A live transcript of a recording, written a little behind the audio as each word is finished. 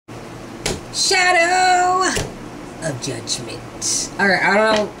Shadow of Judgment. Alright,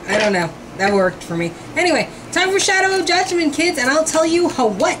 I don't know. That worked for me. Anyway, time for Shadow of Judgment, kids, and I'll tell you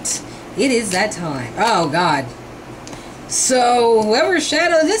what. It is that time. Oh, God. So, whoever's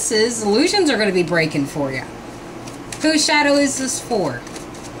shadow this is, illusions are going to be breaking for you. Whose shadow is this for?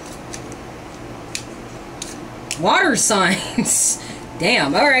 Water signs.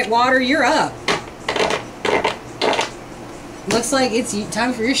 Damn. Alright, Water, you're up. Looks like it's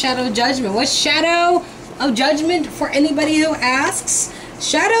time for your Shadow of Judgment. What's Shadow of Judgment for anybody who asks?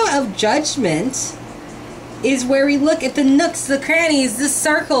 Shadow of Judgment is where we look at the nooks, the crannies, the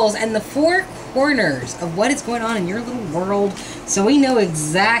circles, and the four corners of what is going on in your little world, so we know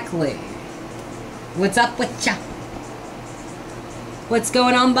exactly what's up with ya. What's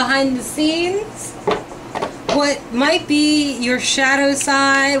going on behind the scenes? What might be your shadow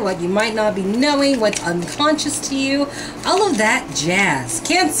side, what you might not be knowing, what's unconscious to you, all of that jazz.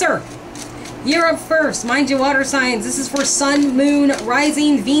 Cancer, you're up first. Mind your water signs. This is for Sun, Moon,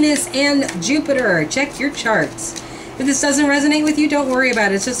 Rising, Venus, and Jupiter. Check your charts. If this doesn't resonate with you, don't worry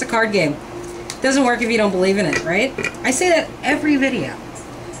about it. It's just a card game. It doesn't work if you don't believe in it, right? I say that every video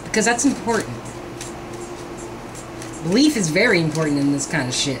because that's important. Belief is very important in this kind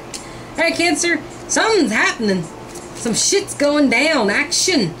of shit. Alright, Cancer, something's happening. Some shit's going down.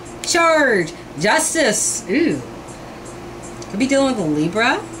 Action, charge, justice. Ooh. Could be dealing with a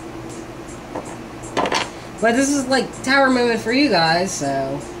Libra. But this is like tower moment for you guys,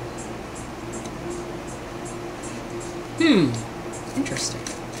 so. Interesting.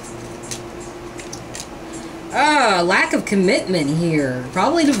 Lack of commitment here.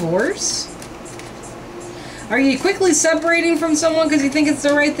 Probably divorce. Are you quickly separating from someone because you think it's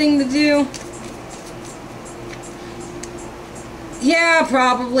the right thing to do? Yeah,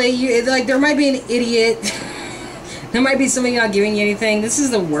 probably. Like, there might be an idiot. There might be somebody not giving you anything. This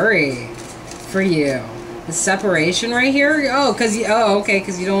is the worry for you. The separation right here? Oh, okay,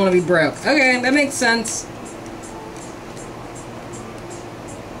 because you don't want to be broke. Okay, that makes sense.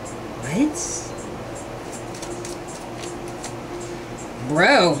 What?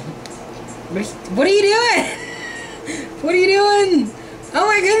 Bro. What are you doing? What are you doing? Oh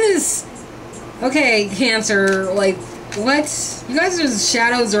my goodness. Okay, Cancer, like, what? You guys'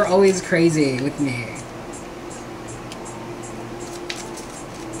 shadows are always crazy with me.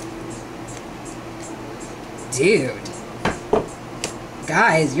 Dude.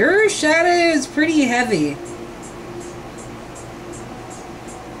 Guys, your shadow is pretty heavy.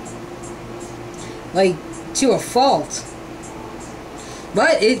 Like, to a fault.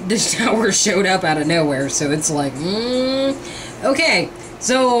 But the tower showed up out of nowhere, so it's like, Okay,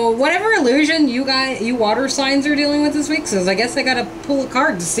 so whatever illusion you water signs are dealing with this week, so I guess I gotta pull a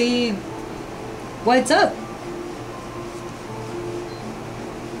card to see what's up.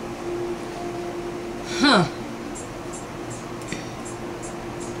 Huh.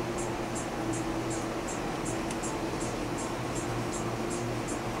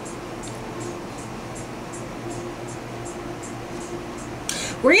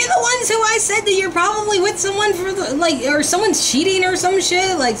 Were you the ones who I said that you're probably with someone for the, like, or someone's cheating or some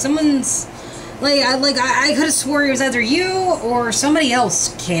shit? Like, someone's, I could have swore it was either you or somebody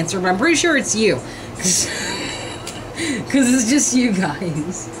else, Cancer, but I'm pretty sure it's you. Because it's just you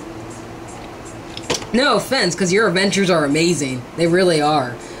guys. No offense, because your adventures are amazing. They really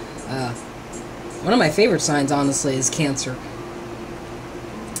are. One of my favorite signs, honestly, is Cancer.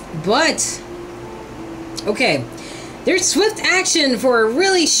 But, okay. There's swift action for a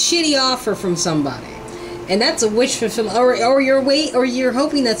really shitty offer from somebody. And that's a wish fulfillment. Or you're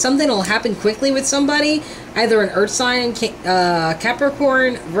hoping that something will happen quickly with somebody. Either an Earth sign,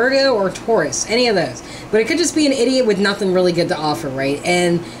 Capricorn, Virgo, or Taurus. Any of those. But it could just be an idiot with nothing really good to offer, right?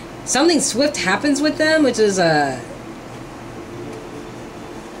 And something swift happens with them, which is a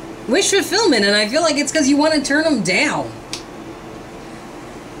wish fulfillment. And I feel like it's because you want to turn them down.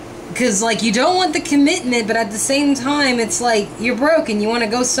 Because, like, you don't want the commitment, but at the same time, it's like, you're broke and you want to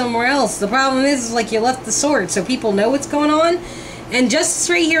go somewhere else. The problem is, like, you left the sword, so people know what's going on. And Justice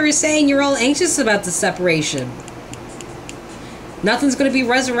right here is saying you're all anxious about the separation. Nothing's going to be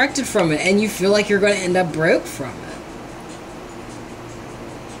resurrected from it, and you feel like you're going to end up broke from it.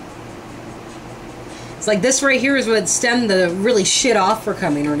 It's like this right here is what stemmed the really shit offer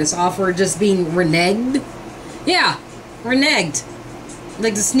coming, or this offer just being reneged. Yeah, reneged.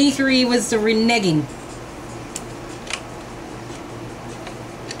 Like, the sneakery was the reneging.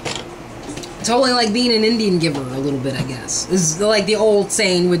 Totally like being an Indian giver a little bit, I guess. This is like the old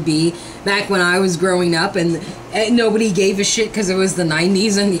saying would be back when I was growing up and nobody gave a shit because it was the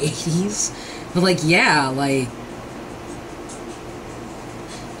 90s and the 80s. But, like, yeah, like,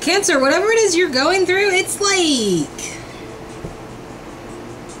 Cancer, whatever it is you're going through, it's like...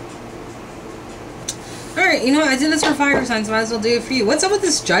 Alright, you know, I did this for fire signs, might as well do it for you. What's up with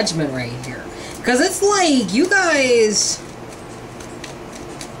this judgment right here? Because it's like, you guys...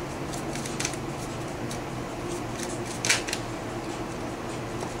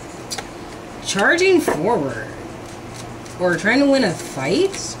 charging forward. Or trying to win a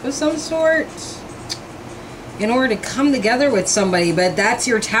fight of some sort. In order to come together with somebody, but that's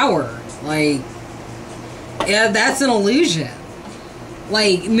your tower. Like, yeah, that's an illusion.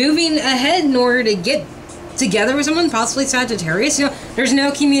 Like, moving ahead in order to get together with someone, possibly Sagittarius, you know, there's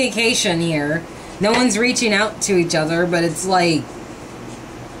no communication here. No one's reaching out to each other, but it's like...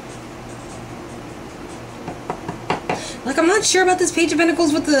 Like, I'm not sure about this Page of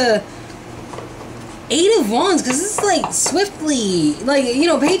Pentacles with the Eight of Wands, because this is like swiftly, like, you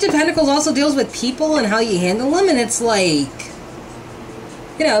know, Page of Pentacles also deals with people and how you handle them, and it's like,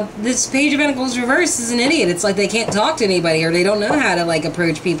 you know, this Page of Pentacles reverse is an idiot. It's like they can't talk to anybody, or they don't know how to, like,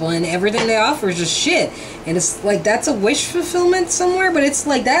 approach people, and everything they offer is just shit. And it's like, that's a wish fulfillment somewhere, but it's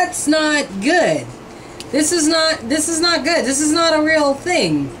like, that's not good. This is not good. This is not a real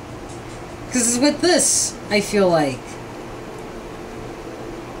thing. Because with this, I feel like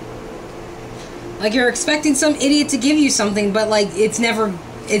you're expecting some idiot to give you something, but like it's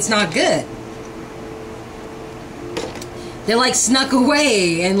not good. They like snuck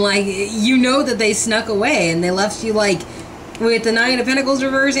away, and like you know that they snuck away, and they left you like with the Nine of Pentacles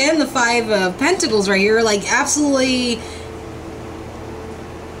reverse and the Five of Pentacles right here, like absolutely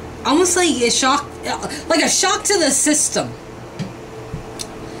almost like a shock to the system.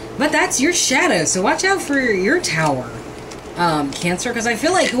 But that's your shadow, so watch out for your tower. Cancer, because I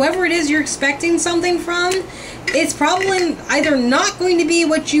feel like whoever it is you're expecting something from, it's probably either not going to be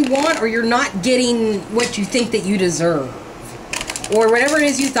what you want, or you're not getting what you think that you deserve, or whatever it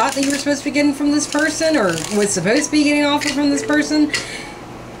is you thought that you were supposed to be getting from this person, or was supposed to be getting offered from this person.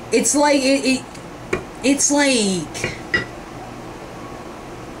 It's like it's like,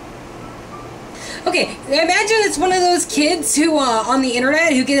 okay, imagine it's one of those kids who on the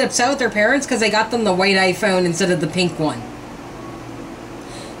internet who get upset with their parents because they got them the white iPhone instead of the pink one.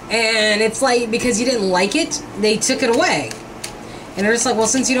 And it's like, because you didn't like it, they took it away. And they're just like, well,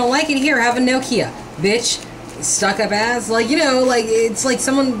 since you don't like it, here, have a Nokia, bitch. Stuck up ass. Like, you know, like, it's like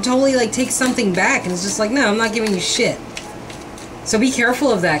someone totally, like, takes something back, and it's just like, no, I'm not giving you shit. So be careful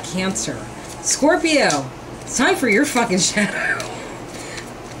of that, Cancer. Scorpio, it's time for your fucking shadow.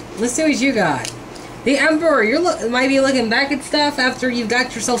 Let's see what you got. The Emperor, you might be looking back at stuff after you've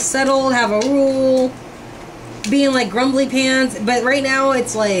got yourself settled, have a rule, being like grumbly pants, but right now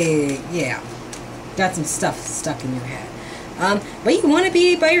it's like, yeah, got some stuff stuck in your head. But you want to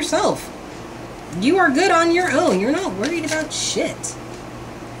be by yourself. You are good on your own. You're not worried about shit.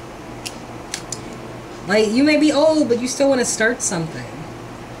 Like, you may be old, but you still want to start something.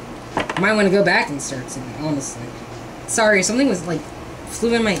 You might want to go back and start something, honestly. Sorry, something was like,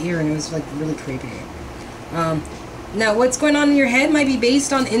 flew in my ear, and it was like really creepy. Now, what's going on in your head might be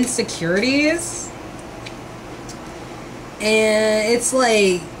based on insecurities. And it's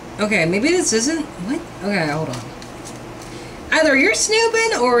like, okay, maybe this isn't, what? Okay, hold on. Either you're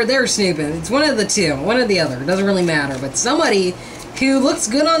snooping or they're snooping. It's one of the two, one or the other. It doesn't really matter. But somebody who looks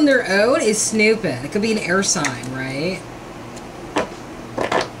good on their own is snooping. It could be an air sign, right?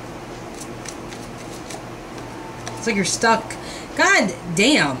 It's like you're stuck. God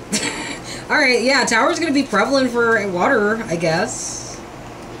damn. Alright, yeah, tower's gonna be prevalent for water, I guess.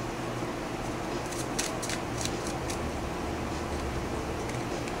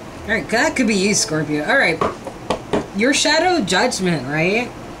 Alright, that could be you, Scorpio. Alright. Your shadow judgment, right?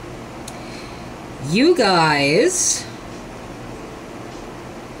 You guys,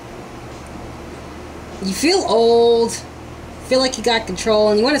 you feel old, feel like you got control,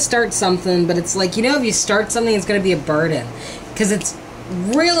 and you want to start something, but it's like, you know, if you start something, it's going to be a burden. Because it's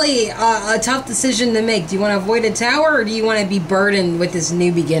really a tough decision to make. Do you want to avoid a tower, or do you want to be burdened with this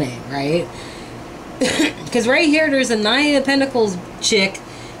new beginning, right? Because right here, there's a Nine of Pentacles chick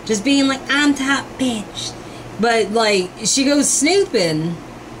just being like, I'm top bitch. But, like, she goes snooping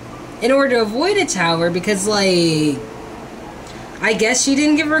in order to avoid a tower because, like, I guess she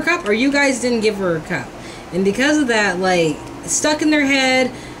didn't give her a cup, or you guys didn't give her a cup. And because of that, like, stuck in their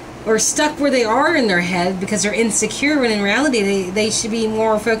head, or stuck where they are in their head because they're insecure, when in reality they should be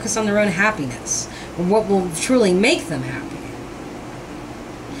more focused on their own happiness, or what will truly make them happy.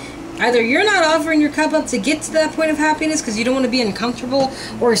 Either you're not offering your cup up to get to that point of happiness because you don't want to be uncomfortable,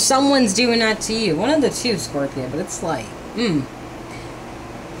 or someone's doing that to you. One of the two, Scorpio, but it's like,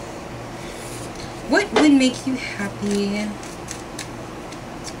 What would make you happy?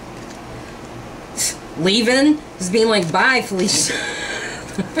 leaving, just being like, bye, Felicia.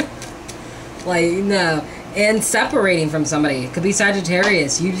 Like, no. And separating from somebody. It could be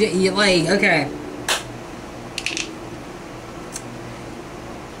Sagittarius. You like, okay.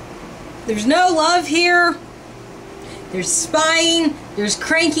 There's no love here. There's spying. There's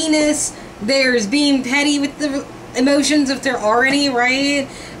crankiness. There's being petty with the emotions if there are any, right?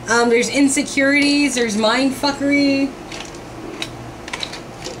 There's insecurities. There's mind fuckery.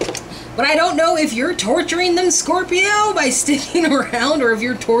 But I don't know if you're torturing them, Scorpio, by sticking around, or if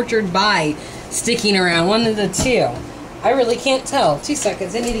you're tortured by sticking around. One of the two. I really can't tell. 2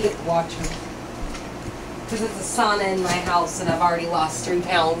 seconds. I need to get the watch. Because it's a sauna in my house and I've already lost 3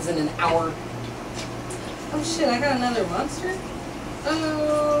 pounds in an hour. Oh shit, I got another monster?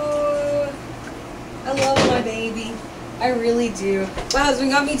 Oh, I love my baby. I really do. My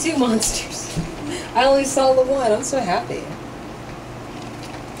husband got me 2 monsters. I only saw the one. I'm so happy.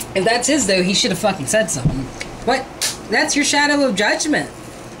 If that's his, though, he should have fucking said something. But that's your shadow of judgment,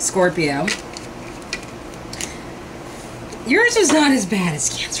 Scorpio. Yours is not as bad as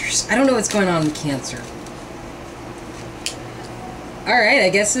Cancer's. I don't know what's going on with Cancer. Alright, I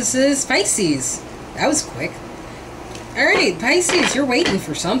guess this is Pisces. That was quick. Alrighty, Pisces, you're waiting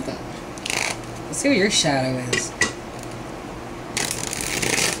for something. Let's see what your shadow is.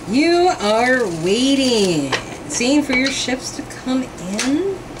 You are waiting. Seeing for your ships to come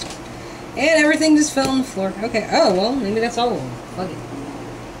in. And everything just fell on the floor. Okay. Oh, well, maybe that's all of them. Fuck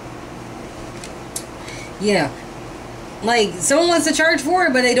it. You know, like, someone wants to charge for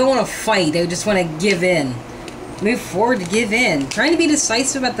it, but they don't want to fight. They just want to give in. Move forward to give in. Trying to be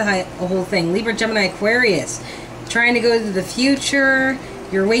decisive about the whole thing. Libra, Gemini, Aquarius. Trying to go to the future.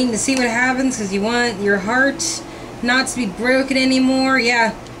 You're waiting to see what happens because you want your heart not to be broken anymore.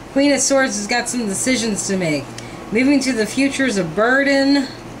 Yeah. Queen of Swords has got some decisions to make. Moving to the future is a burden.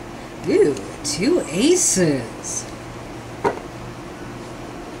 Ooh, 2 aces.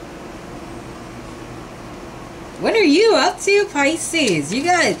 What are you up to, Pisces? You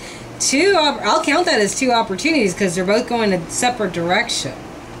got 2, I'll count that as 2 opportunities because they're both going a separate direction.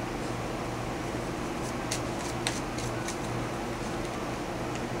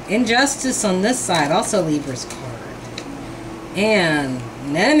 Injustice on this side, also Libra's card. And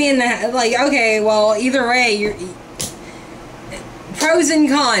enemy in the, like, okay, well, either way, you're... Pros and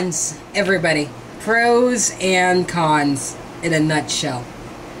cons, everybody. Pros and cons in a nutshell.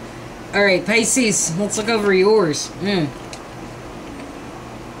 Alright, Pisces, let's look over yours.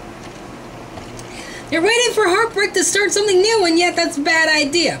 You're waiting for heartbreak to start something new, and yet that's a bad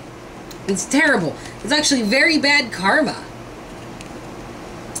idea. It's terrible. It's actually very bad karma.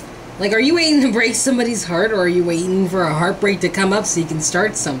 Like, are you waiting to break somebody's heart, or are you waiting for a heartbreak to come up so you can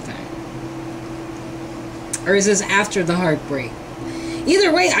start something? Or is this after the heartbreak?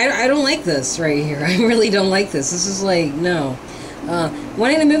 Either way, I don't like this right here. I really don't like this. This is like, no.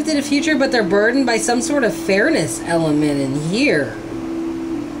 Wanting to move to the future, but they're burdened by some sort of fairness element in here.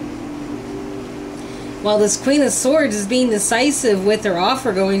 While this Queen of Swords is being decisive with their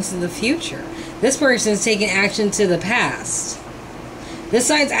offer going to the future. This person is taking action to the past. This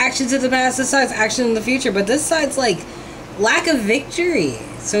side's action to the past, this side's action in the future. But this side's like lack of victory.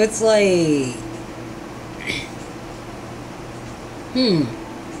 So it's like...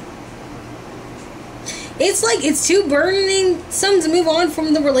 It's like it's too burdening some to move on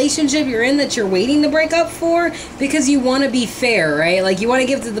from the relationship you're in that you're waiting to break up for because you want to be fair, right? Like you want to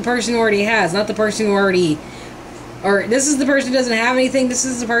give to the person who already has, not the person who already... Or this is the person who doesn't have anything, this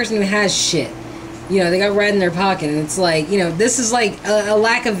is the person who has shit. You know, they got red in their pocket, and it's like, you know, this is like a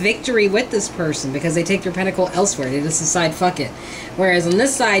lack of victory with this person because they take their pentacle elsewhere. They just decide, fuck it. Whereas on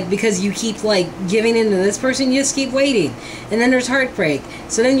this side, because you keep, like, giving in to this person, you just keep waiting. And then there's heartbreak.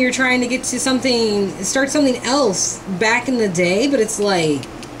 So then you're trying to get to something, start something else back in the day, but it's like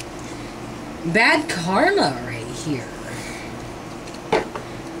bad karma right here.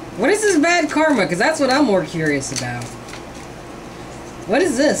 What is this bad karma? Because that's what I'm more curious about. What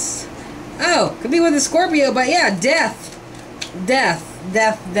is this? Oh, could be with a Scorpio, but yeah, death. Death.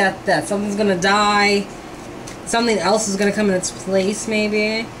 Death, death, death. Something's gonna die. Something else is gonna come in its place,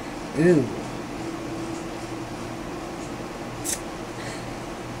 maybe. Ooh.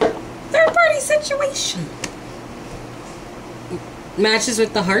 Third party situation. Matches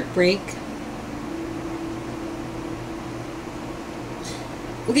with the heartbreak.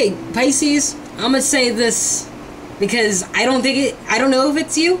 Okay, Pisces, I'm gonna say this because I don't know if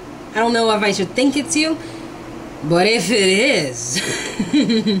it's you. I don't know if I should think it's you, but if it is,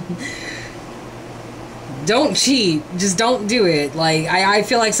 don't cheat. Just don't do it. Like, I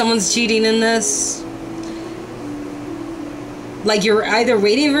feel like someone's cheating in this. Like, you're either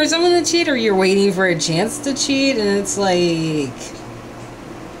waiting for someone to cheat or you're waiting for a chance to cheat, and it's like...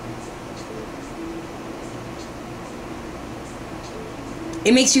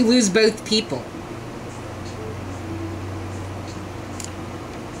 It makes you lose both people.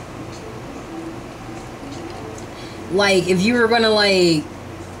 Like, if you were gonna, like,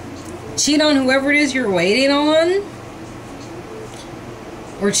 cheat on whoever it is you're waiting on,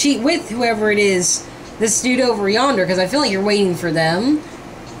 or cheat with whoever it is, this dude over yonder, because I feel like you're waiting for them,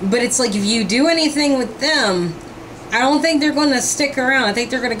 but it's like, if you do anything with them, I don't think they're gonna stick around. I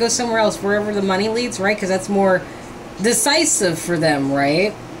think they're gonna go somewhere else, wherever the money leads, right? Because that's more decisive for them,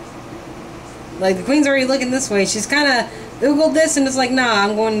 right? Like, the queen's already looking this way. She's kind of Googled this and it's like, nah,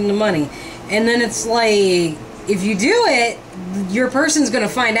 I'm going into money. And then it's like, if you do it, your person's going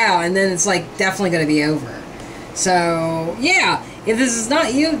to find out, and then it's like definitely going to be over. So, yeah, if this is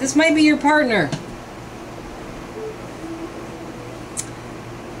not you, this might be your partner.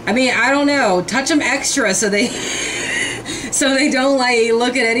 I mean, I don't know. Touch them extra so they so they don't, like,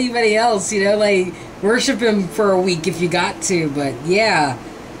 look at anybody else, you know, like, worship him for a week if you got to. But yeah,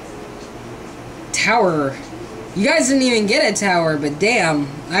 tower. You guys didn't even get a tower, but damn,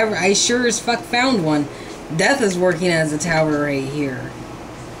 I sure as fuck found one. Death is working as a tower right here.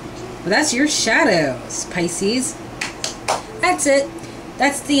 But that's your shadows, Pisces. That's it.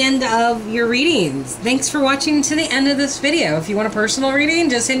 That's the end of your readings. Thanks for watching to the end of this video. If you want a personal reading,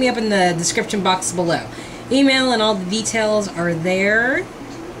 just hit me up in the description box below. Email and all the details are there.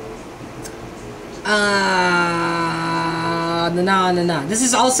 This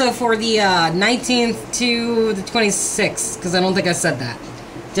is also for the 19th to the 26th, because I don't think I said that.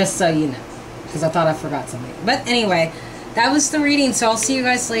 Just so you know, because I thought I forgot something. But anyway, that was the reading, so I'll see you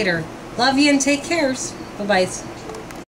guys later. Love you and take cares. Bye-bye.